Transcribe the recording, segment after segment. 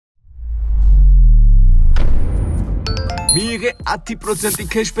მიიღე 10%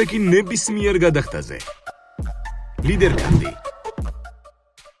 cashback-ი ნებისმიერ გადახდაზე. ლიდერ კარდი.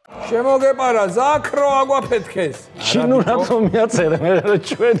 შემოგეპარა ზაქრო აგვაფეთქეს. ჩინუ რატო მიაწერე მე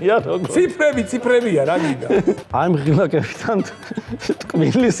ჩვენია როგორ. ციფრებია რა გინდა. აი მღილაკებიდან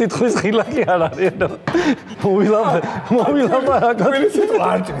ტკბილი სიტყვის ღილაკი არ არის. მოვილაპარაკოთ. ტკბილი სიტყვა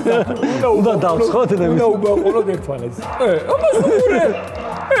არ ჭირს. უნდა დავცხოთ და უნდაუბაყოლოთ ერთმანეთს. აბასურე.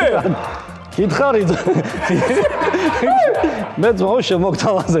 კითხარი. მე ძმაო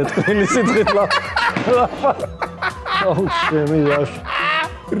შემოგთავაზე ტკბილი სიტყვით აუ შემიაშ.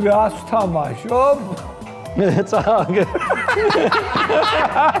 რას თამაშობ? მე წააგე.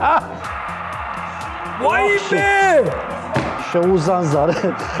 ვაიმე! შეუზანზარე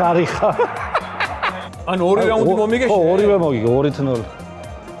ხარიხა. ანუ ორი რაუნდი მომიგე? ხო, ორივე მოგიგე, 2-0.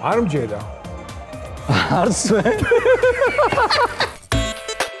 არ მჯერა. არც მე.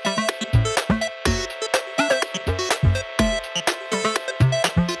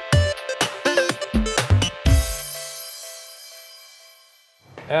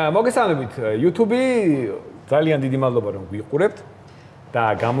 მოგესალმებით YouTube-ი ძალიან დიდი მადლობა რომ გვიყურებთ და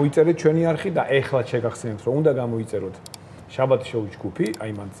გამოიწერეთ ჩვენი არხი და ეხლა შეგახსენებთ რომ უნდა გამოიწეროთ შაბათის შოუ ჯგუფი,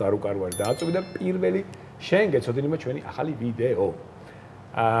 აი მან ზარუკარვარი დააწვი და პირველი შენ გეცოდინება ჩვენი ახალი ვიდეო.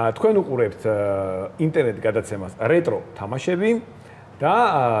 თქვენ უყურებთ ინტერნეტ გადაცემას რეტრო თამაშები და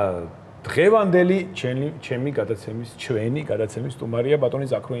დღევანდელი ჩვენი გადაცემის სტუმარია ბატონი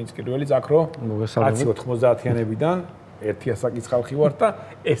ზაქრო ინწკირველი. ზაქრო 190-იანებიდან ერთი ასაკის ხალხი ვარ და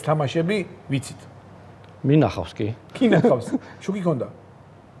ეს თამაშები ვიცით. მინახავს კი. კინახავს. შუქი ქონდა.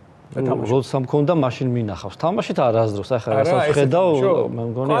 როცა მქონდა მაშინ მინახავს. თამაშით არასდროს ახლა რასაც ხედავ მე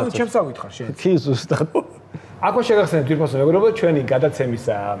მგონი ანუ ჩემს ავითხარ შენ. კი ზუსტად. აქ შეგახსენებთ თვითონ მეგობრებო ჩვენი გადაცემის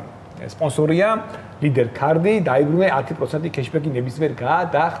სპონსორია ლიდერ კარდი დაიბრუნე 10% cashback-ი ნებისმიერ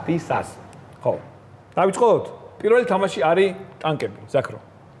გადახდისას. ხო. დავიწყოთ. პირველი თამაში არის ტანკები, ზაქრო.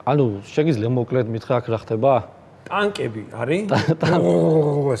 ანუ შეგიძლია მოკლედ მითხრა აქ რა ხდება? ტანკები არის?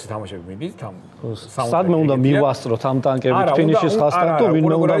 ეს თამაშები მიდის თან. სადმე უნდა მივასწროთ ამ ტანკებით ფინიშის ხასთან თუ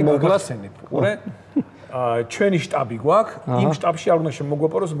ვინმე უნდა მოგლასენებ. უყურე. ჩვენი შტაბი გვაქვს, იმ შტაბში არ უნდა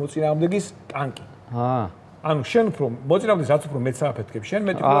შემოგვეპაროს მოწინააღმდეგის ტანკი. ანუ შენ უფრო მოწინააღმდეგეს რაც უფრო მეც საფეთქებ შენ,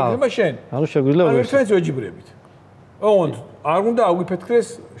 მეტი პრობლემა შენ. ანუ შეგვიძლია ერთმანეთს ვეჯიბრებით. ოღონდ არ უნდა აგვიფეთქრეს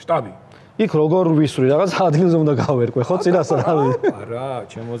შტაბი. იქ როგორ ვისვრი რაღაც ადგილზე უნდა გავერკვე ხო წინასწარ არის? არა,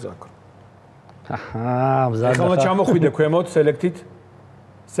 ჩემო ზაქრო. აჰა, მზად. ეხლა ჩამოხვიდე ქვემოთ სელექტით.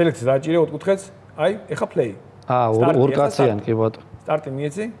 სელექტს დაჭირე 4 კუთხეც. აი, ეხლა play. ორ კაციან კი ბატონო. სტარტი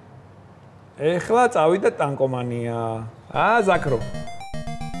მიეცი? ეხლა წავიდა ტანკომანია. ზაქრო.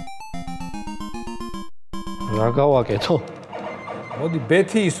 რა გავაკეთო? მოდი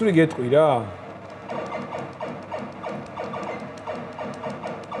ბეთი ისური გეტყვი რა.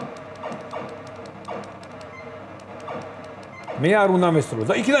 მე არ უნდა მესწრო.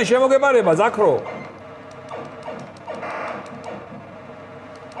 იქიდან შემოგეპარება ზაქრო.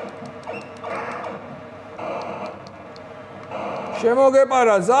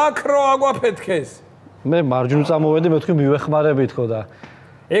 შემოგეპარა ზაქრო აგვაფეთქეს. მე მარჯვნივ წამოვედი, მე თქვი მივეხმარებით ხო და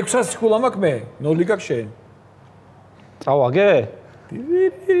 600 ქულა მაქვს მე, 0 გაქვს შენ. წავაგე?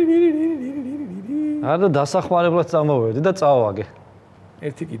 არა დასახმარებლად წამოვედი და წავაგე.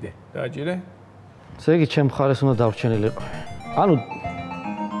 ერთი კიდე, დააჭირე. ესე იგი ჩემ მხარეს უნდა დავრჩენილიყო. ანუ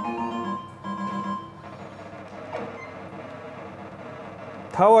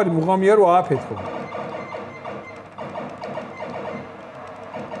თავარი მუღამია რომ ააფეთქო.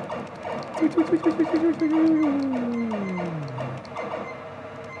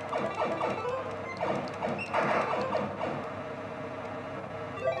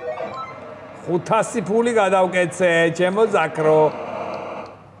 ხუთასი ფული გადავკეთე, ჩემო ზაქრო.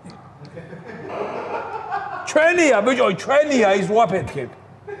 ჩვენია ბიჭო, ჩვენია ის ვაფეთქებ.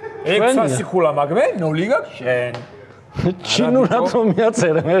 600 ქულა მაგმე, 0 გაქვს შენ. ჩინუ რატო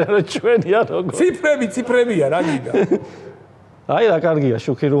მიაწერე მე ჩვენია როგორ. ციფრებია რა გინდა. აი რა კარგია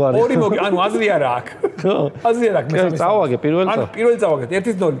შუქი რო არის. ორი მოგი, ანუ აზრი არა აქვს. ხო. აზრი არა აქვს. მე წავაგე პირველი წავ. ანუ პირველი წავაგეთ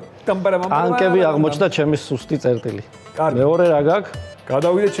 1-0. დამპარამამ. ტანკები აღმოჩნდა ჩემი სუსტი წერტილი. კარგი. მეორე რა გაქვს?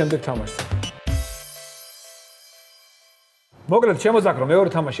 გადავიდეთ შემდეგ თამაშს. მოგლეთ ჩემო ზაქრო, მეორე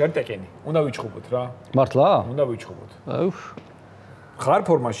თამაში არის ტეკენი. უნდა ვიჩხუბოთ რა. მართლა? უნდა ვიჩხუბოთ. აუφ. ხარ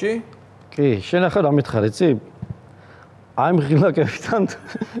ფორმაში? კი, შენ ახლა რა მითხარ, იცი? აი მღილაკებიდან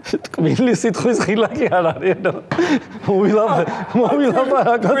ტკბილი სიტყვის ღილაკი არ არის.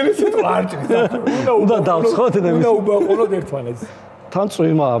 მოვილაპარაკოთ. ტკბილი სიტყვა არ ჭირს. უნდა დავცხოთ და უნდა ubaqolოთ ერთმანეთს. თან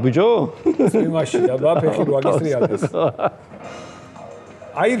წვიმაა ბიჭო? წვიმაში და ფეხი რო აგისტრიალდეს.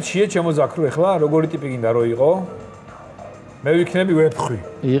 აი რჩიე ჩემო ზაქრო ეხლა როგორი ტიპი გინდა რო იყო? მე ვიქნები ვეფხვი.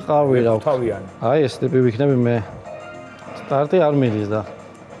 იყავი რა. თავიანი. აი ეს ტიპი ვიქნები მე. სტარტი არ მიდის და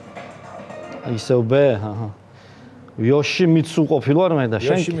ისევ ბ, აჰა. იოშიმიცუ ყოფილვარ მე და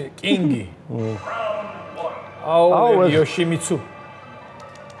შენ კინგი. აუ, იოშიმიცუ.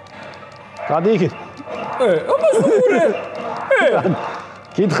 გადი იქ. ამას უყურე.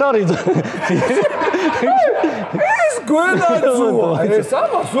 კითხარი. ეს გვენაცუა. ეს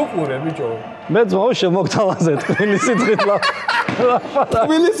ამას უყურე, ბიჭო. მე ძმაო შემოგთავაზე თქვენი სიტყვით ლა.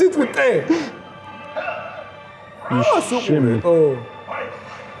 თქვენი სიტყვით ე. ამას უყურე. ო.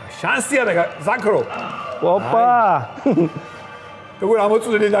 შანსია და ზაქრო. ოპა. როგორ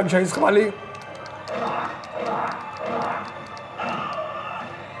ამოწურდი დაგჩაის ხმალი?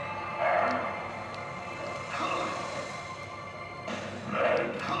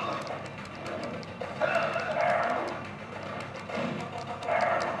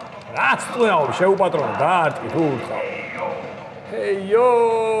 რასტუაო შეუპატრონო დაარტყი თუ ურთხა. ჰეიო,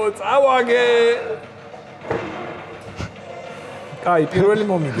 წავაგე. კაი, პირველი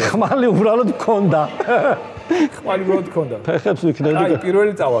მომიგე. ხმალი უბრალოდ მქონდა. ხმალი უბრალოდ მქონდა. ფეხებს ვიქნები. კაი,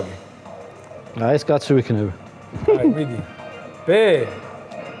 პირველი წავაგე. აი ეს კაცი ვიქნები. კაი, მიდი. ბ.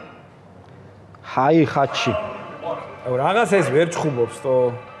 ჰაი ხაჩი. აუ რაღაც ეს ვერ ჩხუბობს თო.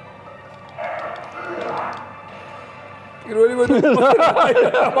 პირველი მოდი.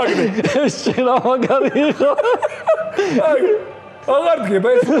 მაგნე. ეს შეიძლება მაგარი იყო. აღარ დგება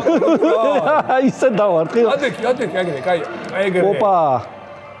ეს. ისე დავარტყი. ადექი, აგრე, კაი, ეგრე. ოპა.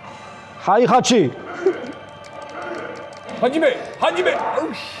 ჰაი ხაჩი. ჰაჯიბე. აუ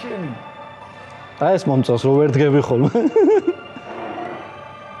შენი. აი ეს მომწონს რო ვერ დგები ხოლმე.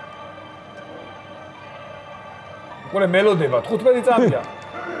 ყურე მელოდება 15 წამია.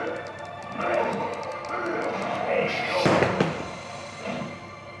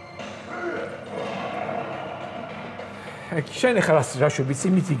 შენ ახლა რაშობიც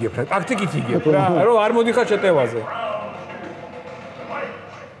იმით იგებ რა, ტაქტიკით იგებ რა, რომ არ მოდიხარ შეტევაზე.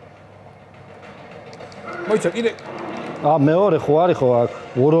 მოიცა კიდე. მეორე ხო არის ხო აქ?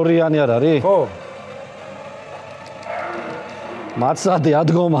 ორ-ორიანი არ არის? ხო. მაცადი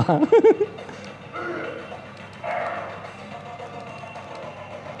ადგომა.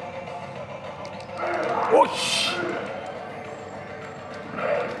 ოშ.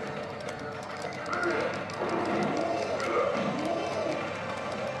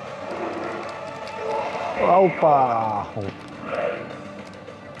 აუპა.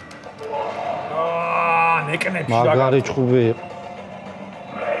 ნეკნებში მაგარი ჭუბი.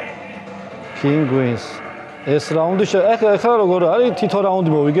 Penguins. ეს რაუნდი ახლა როგორ არის? თითო რაუნდი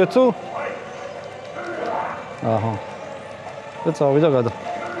მოვიგეთ თუ? აჰა. და წავიდა გადა.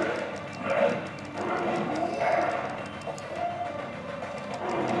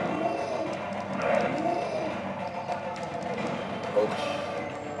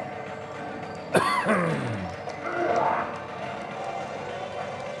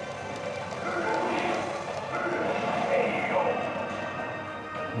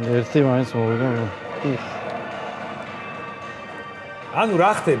 ერთი მაინც მოვიდა. ანუ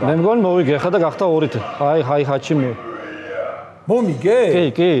რა ხდება? მე მგონი მოვიგე ხა და გახდა 2-ით. ჰაი ხაჩი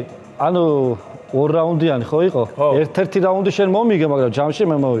მომიგე? კი. ანუ 2 რაუნდიანი ხო იყო? ერთ-ერთი რაუნდი შენ მომიგე, მაგრამ ჯამში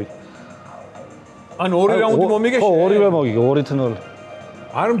მე მოვიგე. ანუ 2 რაუნდი მომიგე შენ? ხო, 2-ვე მოვიგე, 2-0.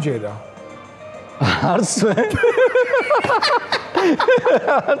 არ მჯერა. არც მე.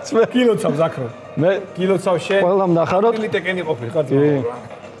 არც მე. კილოცავ ზაქრო. მე კილოცავ შენ. ყველამ ნახაროთ. ტეკენი ყოფილიყარ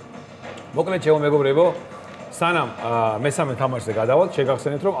ძმაო. მოკლედ ჩემო მეგობრებო, სანამ მესამე თამაშზე გადავალთ,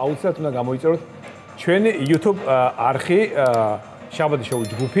 შეგახსენეთ რომ აუცილებლად უნდა გამოიწეროთ ჩვენი YouTube არხი შაბათის შოუს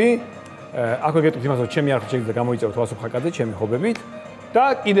ჯგუფი. აქვე გეტყვით იმას, რომ ჩემი არხი შეგიძლიათ გამოიწეროთ ვასო ფხაკაძე ჩემი ხობებით და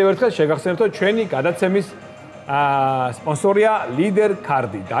კიდევ ერთხელ შეგახსენებთ რომ ჩვენი გადაცემის სპონსორია ლიდერ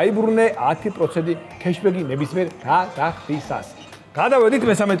კარდი. დაიბრუნე 10% კეშბექი ნებისმიერ გადახდისას. გადავედით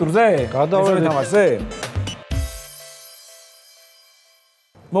მესამე ტურზე? გადავედით თამაშზე.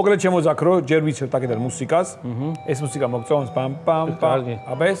 მოკლედ ჩემო ზაქრო, ჯერ ვიცერთ აქედან მუსიკას. ეს მუსიკა მოგწონს პამ პამ პამ.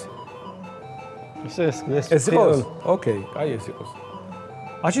 აბა ეს? ეს იყოს? ოკეი, კაი ეს იყოს.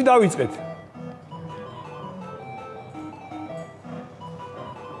 მაშინ დავიწყეთ.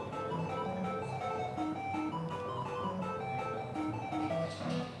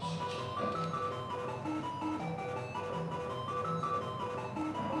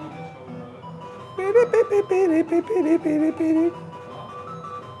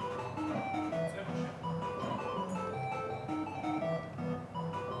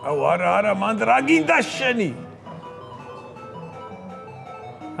 აუ არა მან რა გინდა შენი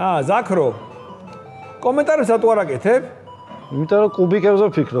ზაქრო კომენტარებს რატო არ აკეთებ? იმიტომ რომ კუბიკებზე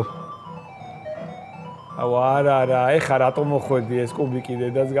ვფიქრობ. აუ არა ეხა რატო მოხვედი ეს კუბიკი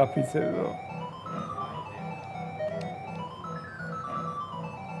დედას გაფიცებო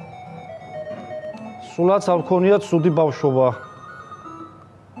სულაც არ მქონიათ სუდი ბავშვობა.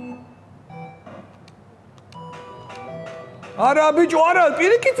 არა ბიჭო, არა,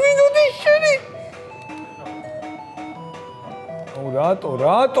 პირიქით ვინოდი შენი.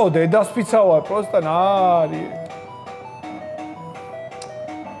 რატო დედას ფიცა ვარ, პროსტა ნარი.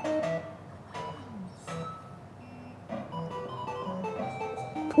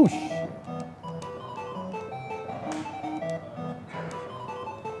 ფუშ.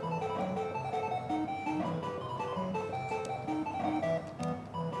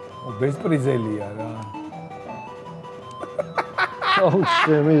 ბესპრიზელია რა. აუ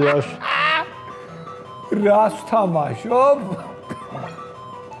შემიაშ. რას თამაშობ?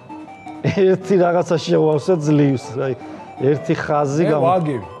 ერთი რაღაცა შევავსე ძლივს, აი ერთი ხაზი გამო.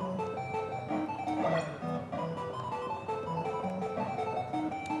 ვაგებ.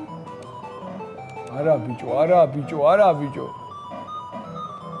 არა ბიჭო.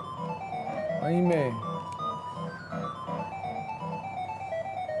 აიმე.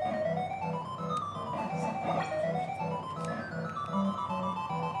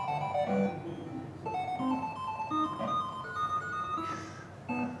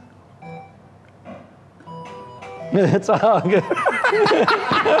 წააგე.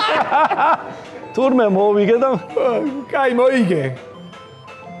 თურმე მოვიგე და კაი მოიგე.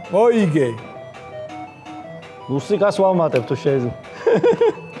 მუსიკას ვამატებ თუ შეიძლება.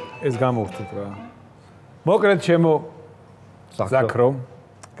 ეს გამოვხდით რა. მოკლედ ჩემო ზაქრო.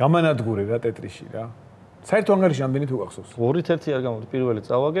 გამანადგურე რა ტეტრიში რა. საერთო ანგარიში რამდენი თუ გახსოვს? 2-1 არ გამოდი. პირველი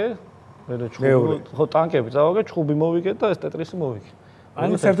წავაგე, მერე ჩხუბი. ხო ტანკები წავაგე, ჩხუბი მოვიგე და ეს ტეტრისი მოვიგე.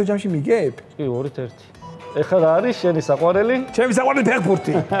 ანუ საერთო ჯამში მიგებ? კი 2-1. ეხლა რა არის შენი საყვარელი? ჩემი საყვარელი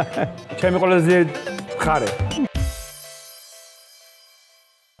ფეხბურთი. ჩემი ყველაზე ხარე.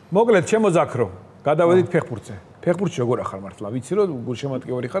 მოკლედ ჩემო ზაქრო. გადავედით ფეხბურთზე. ფეხბურთში როგორ ახარ მართლა? ვიცი რომ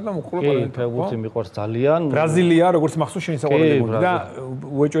გულშემატკივარი ხარ და მოხულა პარალელურად. კი, ფეხბურთი მიყვარს ძალიან. ბრაზილია, როგორც მახსოვს შენი საყვარელი მოდი და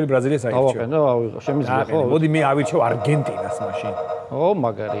უეჭველი ბრაზილიას აირჩევ. ავაყენო, ავიღო, შემიძლია ხო? მოდი მე ავირჩევ არგენტინას მაშინ. ო,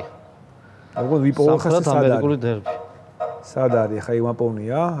 მაგარი. როგორ ვიპოვო ხა სამხრეთ ამერიკული დერბი. სად არის ხა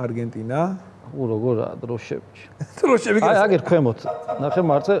იმაპოვნია, არგენტინა? უ როგორა დროშები. დროშები აი აგერ ქვემოთ. ნახე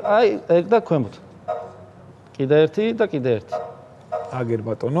მარწე, აი ეგ და ქვემოთ. კიდე ერთი და კიდე ერთი. აგერ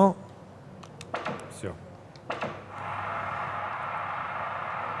ბატონო. всё.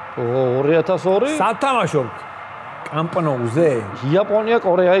 ო 2002 სათამაშობთ კამპნოუზე. იაპონია,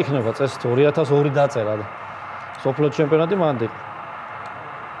 კორეა იქნება წესით 2002 დაწერა და სოფლიო ჩემპიონატი მანდი.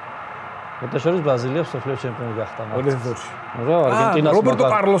 მეტაშორის ბრაზილია სოფლიო ჩემპიონი გახდა მათ. 2002-ში. რა, არგენტინას რობერტო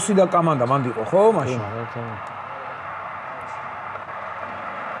კარლოსი და კომანდა მანდი იყო, ხო, მაშინ?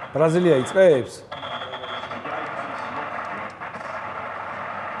 ბრაზილია იწყებს?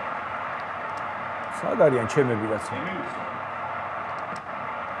 სად არიან ჩემები რაცა?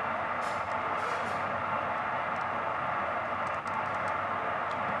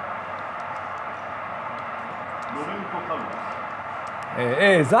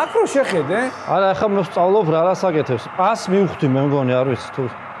 ზაქრო შეხედე? არა, ახლა მოსწავლობ რა რასაკეთებს. პას მივხვდი მე მგონი, არ ვიცი თუ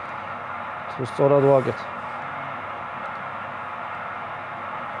სწორად ვაკეთე.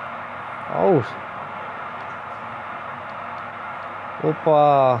 აუ. ოპა.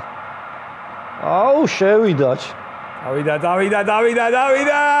 აუ, შევიდა.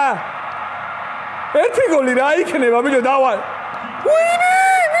 დავიდა. ერთი გოლი რა იქნება, ბიჭო, დავალ. ვინი,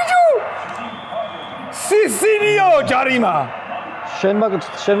 ბიჭო? სისინიო ჯარიმა.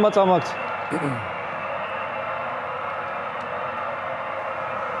 შენმა წამაგთ.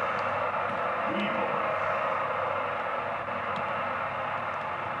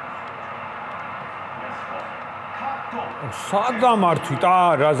 სადამართვით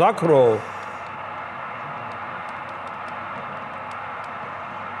რა ზაქრო?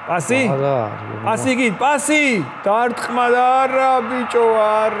 პასი? პასი გით, პასი! დარტყმა და არა ბიჭო,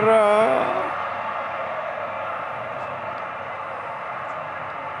 არა.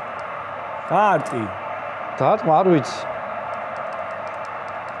 დარტყმა არ ვიცი.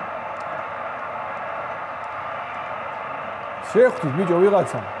 შეხვდით ბიჭო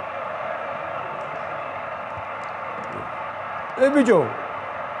ვიღაცა. ბიჭო.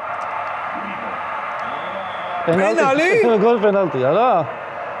 პენალი? გოლ პენალტია რა?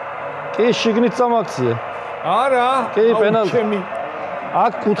 კი, შიგნით წამაქციე. არა. კი, პენალტი.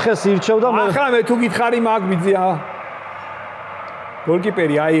 აქ კუთხეს ირჩევ და მე ახლა მე თუ გითხარი მაგბიძია.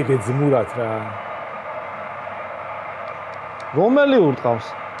 გოლკიპერი აიღე ძმურად რა. რომელი ურტყავს?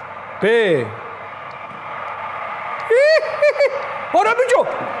 ბე. ორა ბიჭო.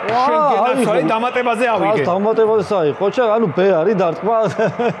 შენ დამატებაზე ავიგე. დამატებაზე საი, ხოჩა, ანუ ბე არის დარტყმა.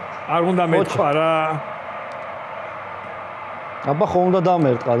 არ უნდა მეთქვა რა. აბა ხო უნდა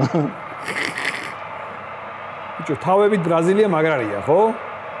დამერტყა. ბიჭო, თავებით ბრაზილია მაგრარია, ხო?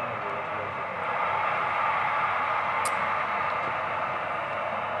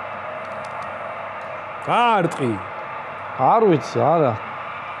 არხი. არ ვიცი, არა.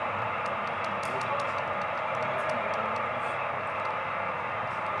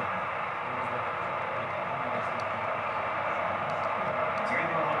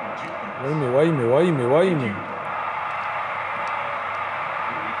 ვაიმე.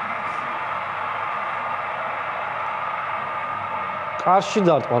 კარში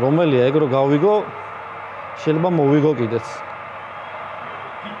დარტყმა, რომელია ეგ რო გავიგო, შეიძლება მოვიგო კიდეც.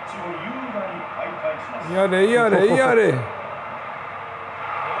 იარე.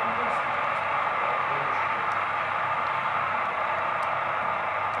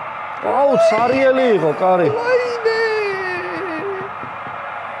 აუ, სარიელი იყო, კარი.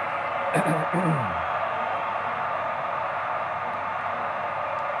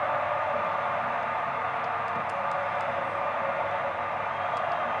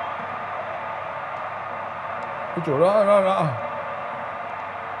 ბიჭო, რა.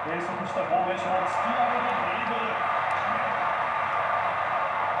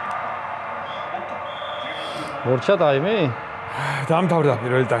 მორჩა ტაიმი? დამთავრდა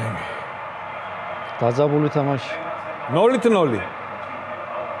პირველი ტაიმი. დაძაბული თამაში. 0-0.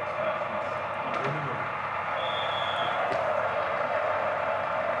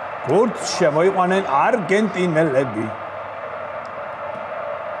 გორდს შემოიყვანენ არგენტინელები.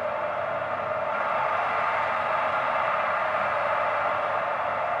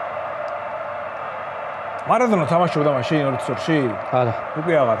 მარადონა თამაშობდა მაშინ 2-2-ში? არა.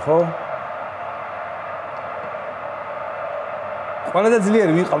 უკვე აღარ, ხო? ყველაზე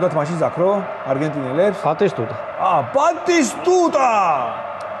ძლიერი ვინ ყავდათ მაშინ ზაქრო? არგენტინელებს? ბატისტუტა. ბატისტუტა!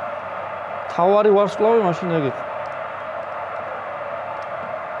 თავარი ვარსკვლავი მაშინ ეგ იყო.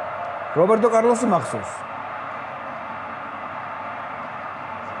 რობერტო კარლოსი მახსოვს.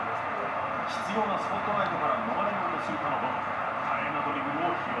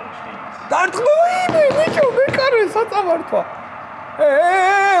 დარტყმა იმე, ბიჭო, მეკარე საწამართვა.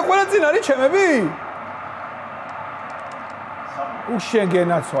 ყველა წინ არის ჩემები? უშენ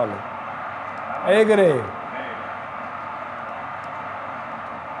გენაცვალე. ეგრე.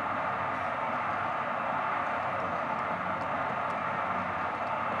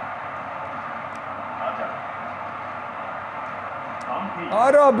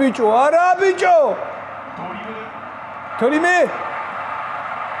 არა ბიჭო. თორიმე.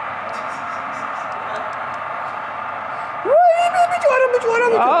 არა.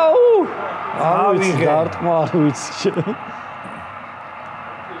 აუ! არ ვიცი, დარტყმა არ ვიცი.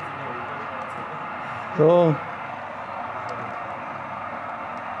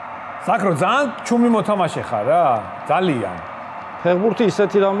 ზაქრო, ძალიან ჩუმი მოთამაშე ხარ რა, ძალიან. ფეხბურთი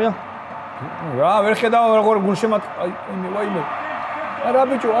ისეთი რამეა? რა, ვერ ხედავ როგორ გულშემატ, ვაიმე. არა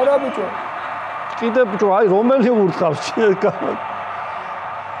ბიჭო. კიდე ბიჭო, აი რომელი ურთხავს შეიძლება.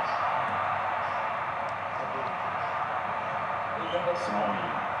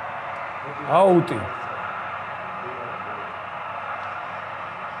 აუტი.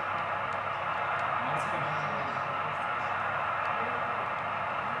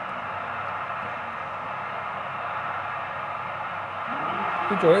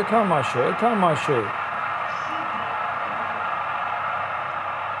 ბიჭო, ეთამაშე.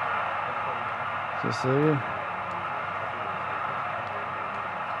 ესე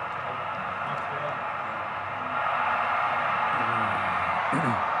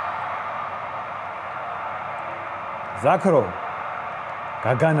ზაქრო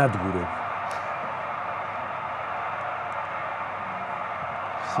გაგანადგურებ.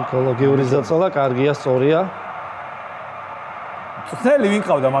 ფსიქოლოგიური ზაცალა კარგია, სწორია. წელი ვინ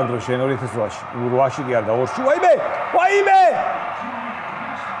ყავდა მაგ დროს შენ 2008-ში კი არ და 2-ში? ვაიმე!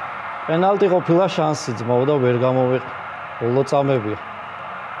 პენალტი ყოფილა შანსი ძმაო და ვერ გამოვიყ. ბოლო წამებია.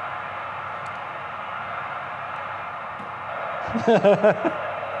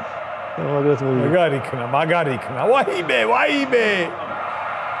 მაგარი იქნა. ვაიმე!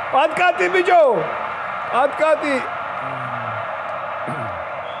 პატკატი ბიჭო! პატკატი!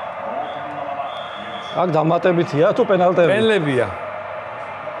 აქ დამატებითია თუ პენალტები? პენლებია.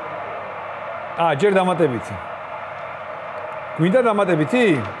 ჯერ დამატებითი. გვინდა დამატებითი?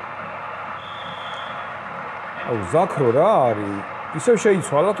 აუ, ზაქრო რა არის? ისევ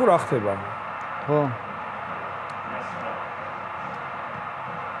შეიცვალა თუ რა ხდება? ხო.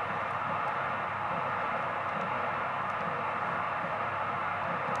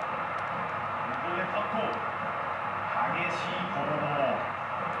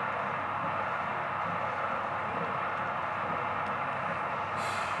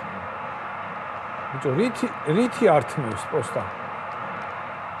 ბიჭო, რითი ართმევს პოსტა?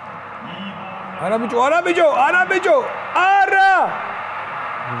 არა ბიჭო! არა!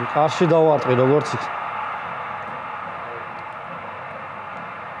 კარში დავარტყი როგორც იქ.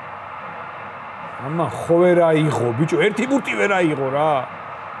 ამა ხო ვერ აიღო, ბიჭო, ერთი ბურთი ვერ აიღო რა.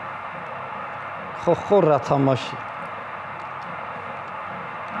 ხო რა თამაში.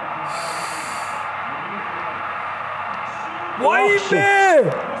 ვაიმე!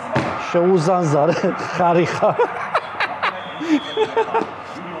 შეუზანზარე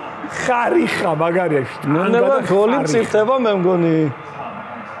ხარიხა მაგარია. ნელა გოლი წირდება მე მგონი.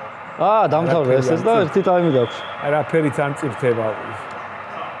 დამთავრდა ესეც და ერთი ტაიმი გაქვს. არაფერიც არ წირდება.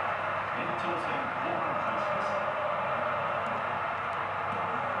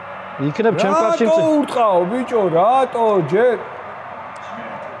 იქნებ ჩემ კარში რატო ურტყაო ბიჭო, რატო ჯერ?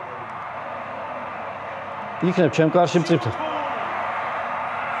 იქნებ ჩემ კარში მწიფთო.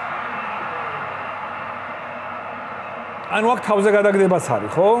 ანუ აქ თავზე გადაგდებაც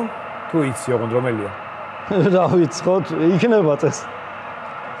არის, ხო? თუ იცი ოღონდ რომელია? რა ვიცი, ხო, იქნება წეს.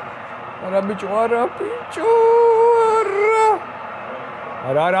 არა ბიჭო.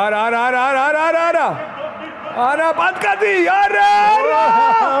 არა პატკადი, არა!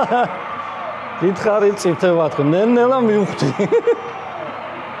 გითხარი მწიფთებათ, ნელა მივხვდი.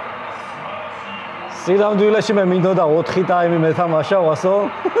 სირამდვილეში მე მინდოდა 4 ტაიმი მეთამაშა ვასო.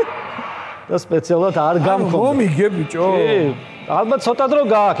 და სპეციალურად არ გამქონდა. მომიგე ბიჭო. ალბათ ცოტა დრო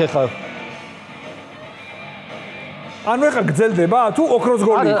გააკ ახლა. ანუ ეხა გძელდება თუ ოქროს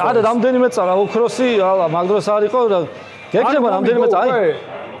გოლი იყო? არა, რამდენიმე წარა ოქროსი, ალა, მაგ დროს არ იყო და გეკნება რამდენიმე წარა.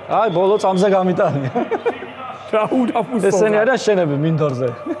 აი, ბოლო წამზე გამიტანია. რა უდაფუსო. ესენი არა შენები მინდორზე.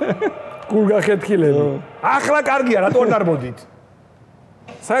 გულგახეთქილები. ახლა კარგია, რატო არ დარბოდით?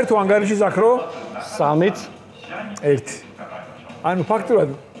 საერთო ანგარიში ზაქრო? 3-ით 1. ანუ ფაქტურად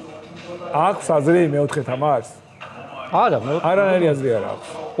აქვს აზრი მეოთხე თამაშს? არა, არანაირი აზრი არ აქვს.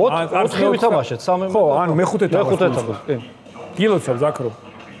 4 ვითამაშეთ, 3. ხო, ანუ მეხუთე თამაში. კი. გილოცავ ზაქრო.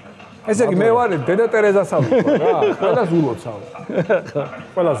 ესე იგი მე ვარ დედა ტერეზასავი რა. ყველა ზულოცავ.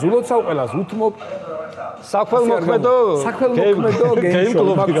 ყველას უთმობ. საქველმოქმედო გეიმ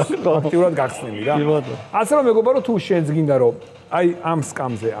კლუბი აქტიურად გახსნილი რა. ასე რომ მეგობრებო, თუ შენს გინდა რომ აი ამ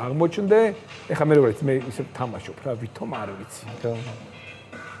სკამზე აღმოჩნდე, ეხლა მე როგორც მე ისე თამაშობ რა, ვითომ არ ვიცი.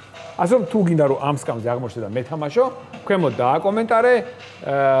 ასე რომ თუ გინდა რომ ამ სკამზე აღმოჩნდე და მე თამაშო, ქვემოთ დააკომენტარე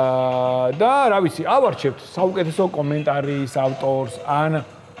და რა ვიცი, ავარჩევთ საუკეთესო კომენტარის ავტორს ან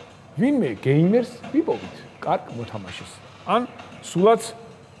ვინმე გეიმერს ვიპოვით კარგ მოთამაშეს. ან სულაც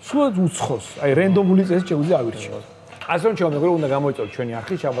უცხოს, აი რენდომული წესით შეგვიძლია ავირჩიოთ. ასე რომ ჩემო მეგობრებო, უნდა გამოიწეროთ ჩვენი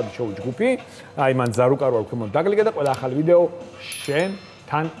არხი, შაბათი შოუ ჯგუფი. აი მან ზარუკარვარ ქვემოთ დაგლიკე და ყველა ახალი ვიდეო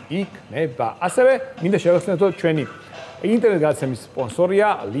შენთან იქნება. ასევე მინდა შევეხსენოთ ჩვენი ინტერნეტ გადაცემის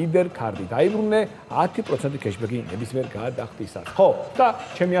სპონსორია ლიდერ კარდი. დაიბრუნე 10% კეშბექი ნებისმიერ გადახდისას. ხო, და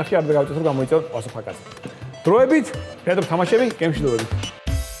ჩემი არხი არ დაგავიწყდეს რომ გამოიწეროთ ვასო ფხაკაძე. დროებით, რეტრო თამაშები, გემშვიდობებით.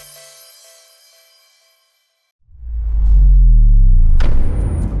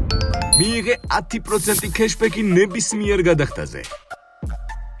 მიიღე 10% კეშბექი ნებისმიერ გადახდაზე.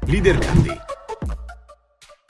 ლიდერ კარდი.